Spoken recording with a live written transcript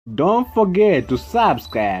Don't forget to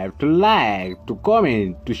subscribe, to like, to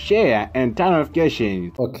comment, to share, and turn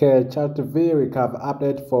notifications. Okay, Chat TV, we have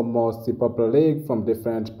update for most popular league from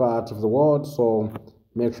different parts of the world. So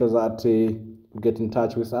make sure that you get in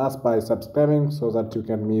touch with us by subscribing so that you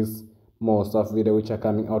can miss most of video which are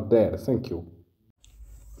coming out there. Thank you.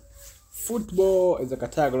 Football is a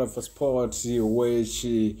category of sport which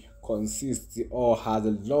consists or has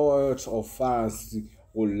a lot of fans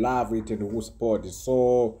who love it and who support it.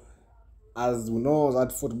 So as we know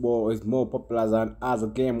that football is more popular than other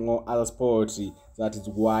game or other sports, that is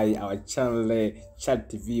why our channel Chat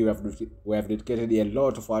TV we have dedicated a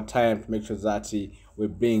lot of our time to make sure that we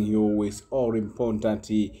bring you with all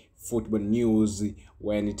important football news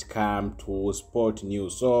when it comes to sport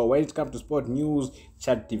news. So when it comes to sport news,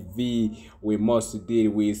 Chat TV, we must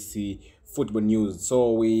deal with football news.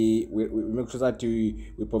 So we make sure that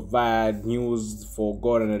we provide news for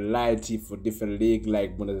gold and light for different leagues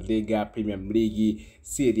like Bundesliga, Premier League,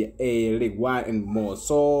 Serie A, League One, and more.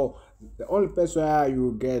 So the only place where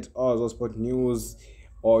you get all those sport news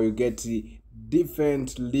or you get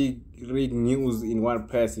different league news in one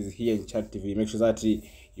place is here in Chat TV. Make sure that you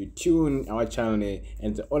tune our channel,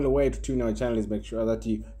 and the only way to tune our channel is make sure that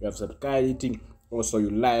you have subscribed it. Also, you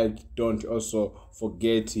like. Don't also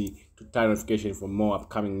forget to turn notification for more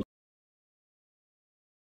upcoming